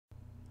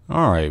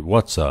Alright,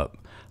 what's up?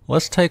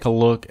 Let's take a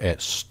look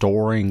at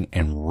storing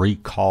and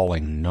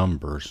recalling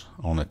numbers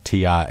on a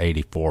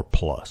TI-84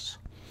 Plus.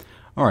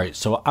 Alright,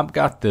 so I've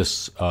got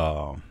this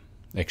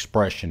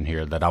expression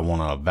here that I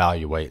want to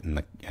evaluate in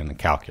the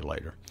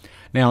calculator.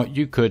 Now,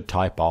 you could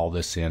type all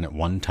this in at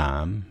one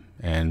time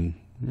and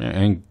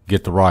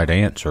get the right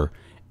answer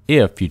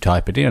if you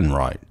type it in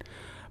right.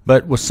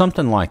 But with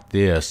something like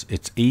this,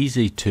 it's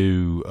easy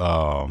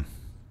to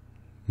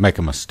make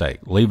a mistake.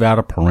 Leave out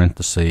a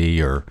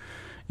parenthesis or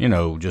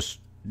just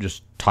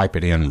type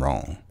it in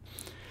wrong.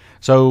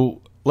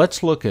 So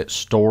let's look at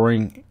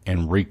storing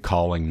and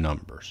recalling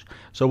numbers.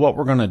 So what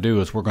we're going to do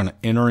is we're going to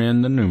enter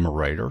in the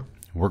numerator.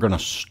 We're going to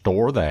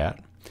store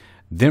that.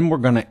 Then we're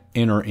going to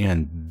enter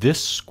in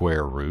this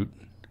square root,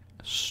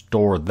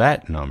 store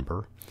that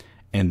number,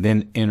 and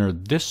then enter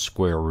this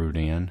square root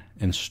in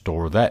and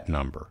store that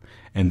number.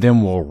 And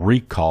then we'll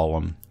recall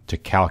them to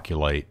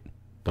calculate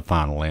the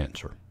final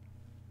answer.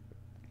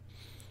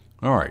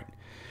 All right.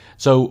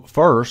 So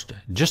first,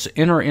 just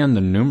enter in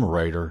the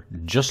numerator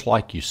just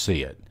like you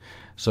see it.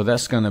 So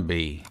that's going to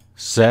be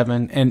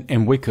 7,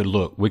 and we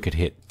could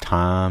hit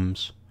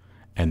times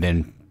and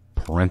then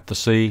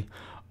parenthesis,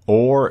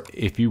 or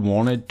if you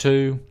wanted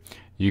to,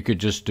 you could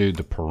just do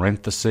the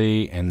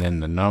parenthesis and then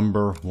the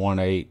number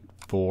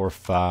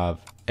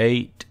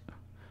 18458,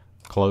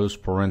 close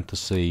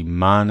parenthesis,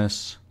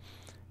 minus,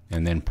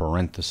 and then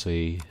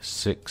parenthesis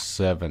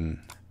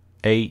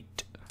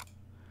 678.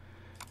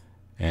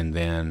 And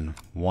then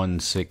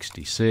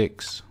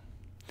 166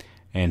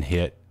 and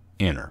hit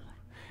enter.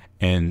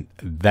 And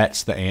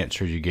that's the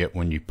answer you get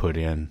when you put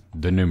in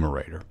the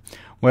numerator.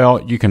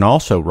 Well, you can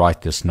also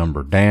write this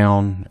number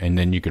down, and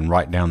then you can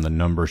write down the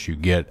numbers you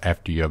get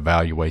after you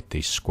evaluate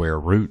these square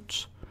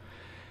roots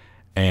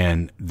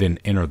and then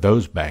enter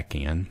those back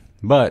in.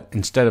 But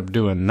instead of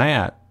doing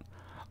that,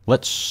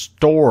 let's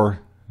store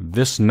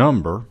this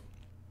number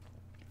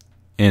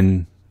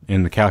in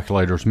the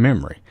calculator's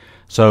memory.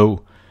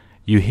 So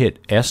you hit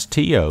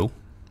STO,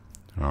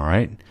 all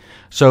right?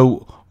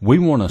 So we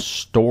want to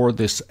store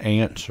this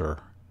answer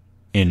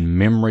in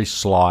memory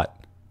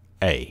slot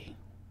A,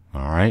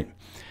 all right?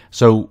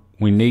 So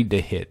we need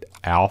to hit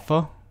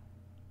alpha,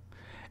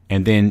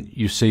 and then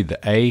you see the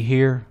A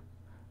here,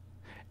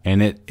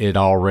 and it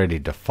already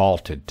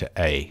defaulted to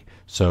A.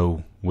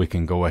 So we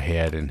can go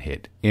ahead and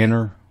hit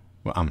enter.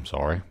 Well, I'm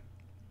sorry.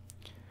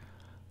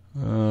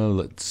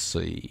 Let's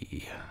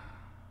see.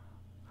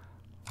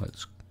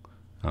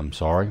 I'm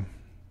sorry.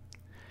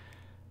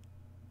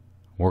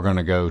 We're going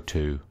to go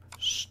to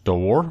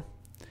store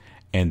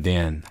and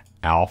then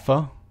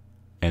alpha,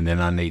 and then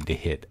I need to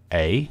hit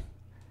A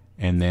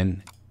and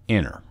then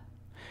enter.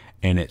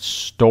 And it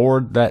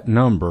stored that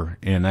number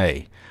in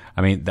A.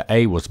 I mean, the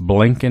A was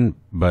blinking,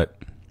 but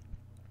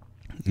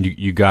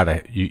you've got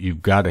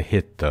to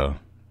hit the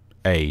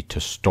A to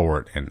store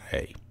it in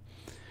A.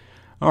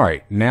 All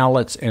right, now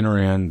let's enter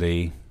in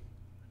the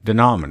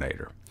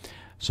denominator.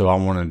 So I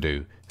want to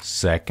do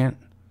second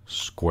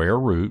square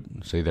root.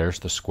 See, there's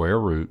the square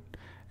root.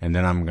 And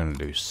then I'm going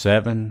to do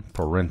 7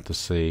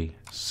 parenthesis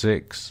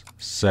 6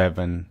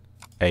 7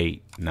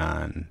 8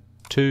 9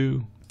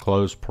 2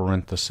 close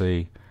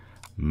parenthesis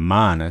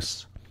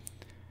minus,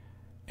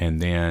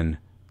 and then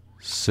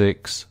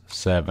 6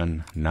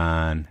 7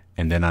 9,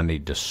 and then I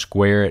need to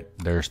square it.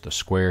 There's the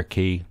square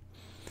key,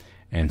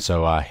 and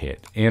so I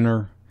hit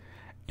enter,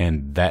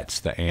 and that's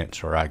the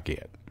answer I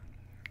get.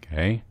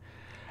 Okay.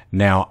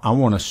 Now I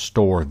want to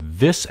store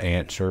this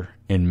answer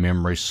in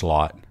memory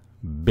slot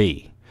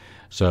B.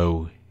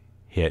 So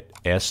hit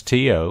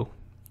STO,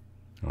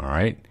 all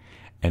right,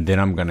 and then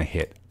I'm going to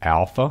hit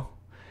alpha,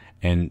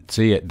 and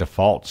see it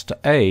defaults to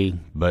A,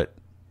 but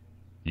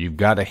you've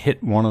got to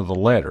hit one of the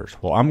letters.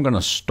 Well, I'm going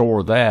to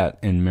store that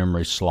in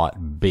memory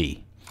slot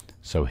B.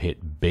 So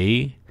hit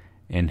B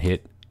and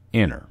hit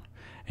enter,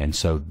 and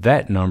so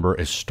that number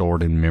is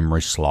stored in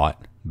memory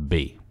slot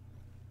B.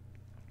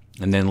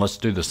 And then let's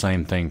do the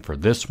same thing for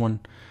this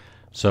one.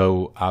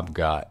 So I've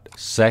got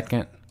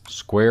second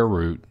square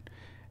root,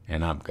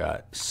 and I've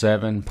got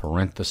 7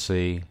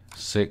 parenthesis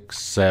 6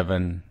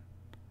 7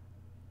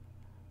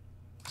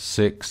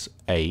 6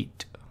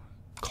 8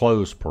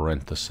 close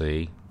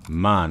parenthesis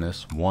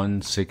minus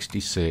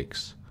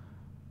 166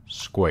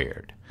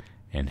 squared,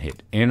 and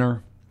hit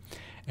enter.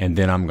 And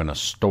then I'm going to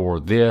store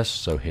this,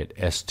 so hit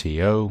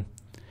STO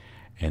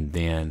and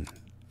then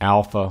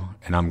alpha,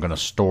 and I'm going to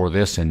store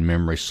this in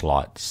memory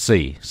slot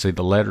C. See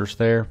the letters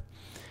there?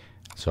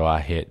 So I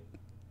hit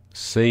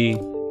C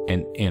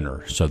and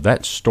enter. So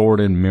that's stored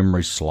in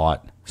memory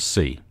slot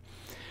C.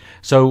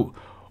 So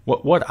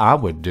what I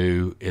would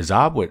do is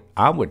I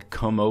would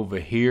come over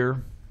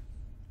here.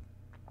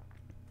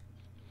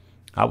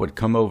 I would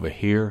come over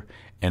here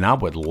and I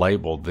would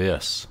label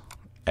this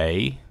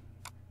A,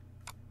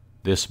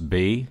 this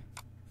B,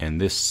 and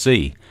this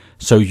C,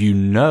 so you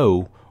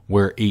know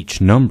where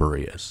each number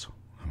is.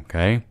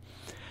 Okay?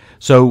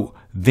 So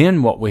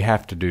then what we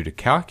have to do to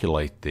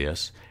calculate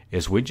this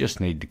is we just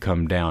need to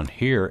come down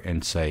here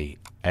and say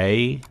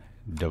A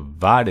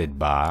divided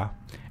by,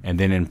 and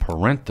then in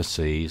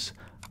parentheses,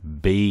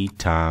 B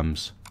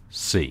times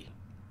C.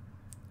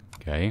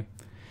 Okay,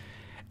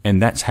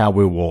 and that's how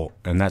we'll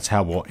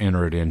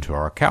enter it into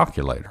our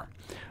calculator.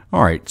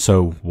 All right,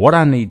 so what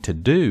I need to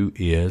do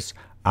is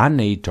I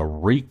need to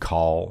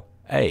recall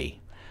A.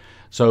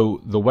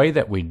 So the way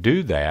that we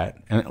do that,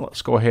 and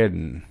let's go ahead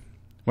and,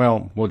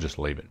 well, we'll just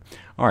leave it.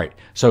 All right,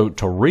 so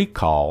to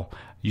recall,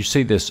 you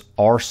see this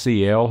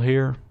RCL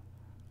here?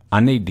 I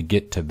need to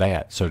get to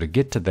that. So to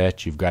get to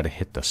that, you've got to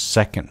hit the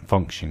second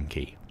function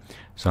key.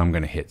 So I'm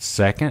going to hit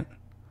second,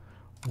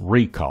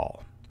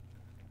 recall.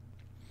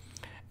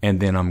 And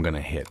then I'm going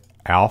to hit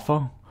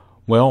alpha.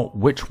 Well,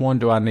 which one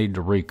do I need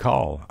to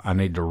recall? I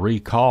need to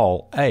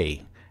recall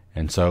A.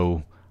 And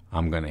so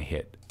I'm going to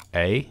hit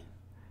A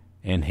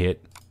and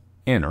hit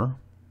enter.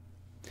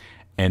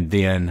 And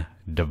then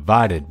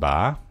divided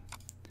by.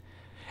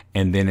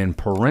 And then in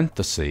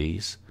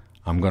parentheses,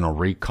 I'm going to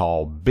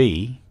recall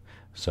B.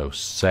 So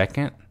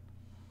second,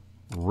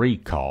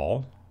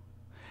 recall,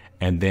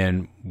 and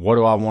then what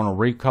do I want to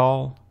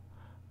recall?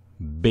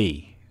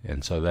 B.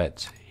 And so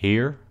that's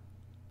here.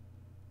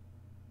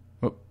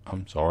 Oh,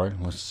 I'm sorry.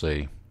 Let's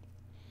see.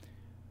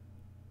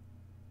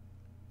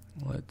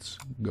 Let's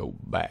go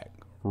back.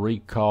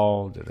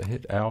 Recall. Did I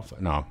hit alpha?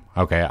 No.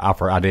 Okay,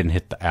 I didn't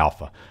hit the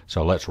alpha.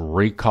 So let's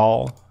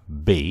recall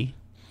B.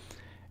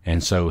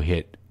 And so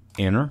hit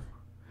enter.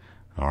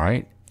 All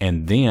right.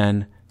 And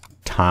then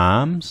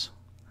times.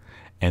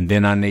 And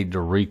then I need to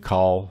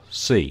recall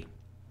C.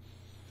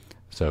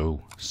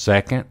 So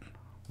second,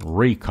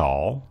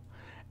 recall,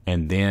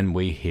 and then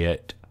we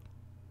hit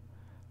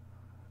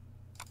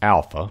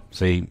alpha.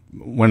 See,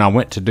 when I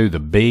went to do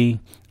the B,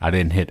 I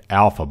didn't hit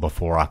alpha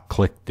before I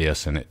clicked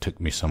this and it took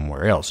me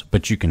somewhere else.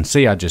 But you can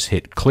see I just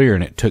hit clear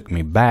and it took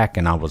me back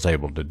and I was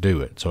able to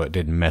do it. So it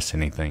didn't mess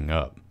anything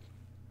up.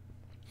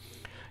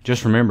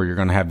 Just remember, you're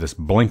going to have this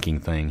blinking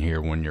thing here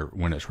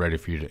when it's ready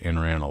for you to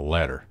enter in a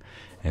letter.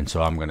 And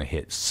so I'm going to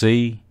hit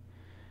C,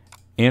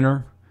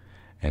 enter,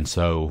 and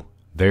so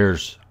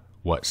there's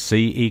what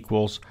C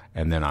equals,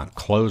 and then I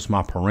close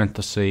my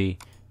parenthesis,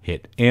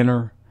 hit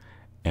enter,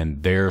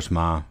 and there's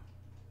my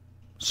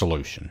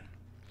solution.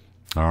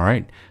 All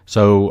right,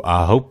 so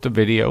I hope the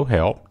video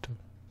helped.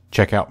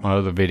 Check out my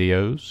other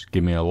videos.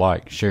 Give me a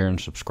like, share, and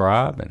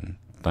subscribe, and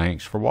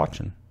thanks for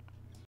watching.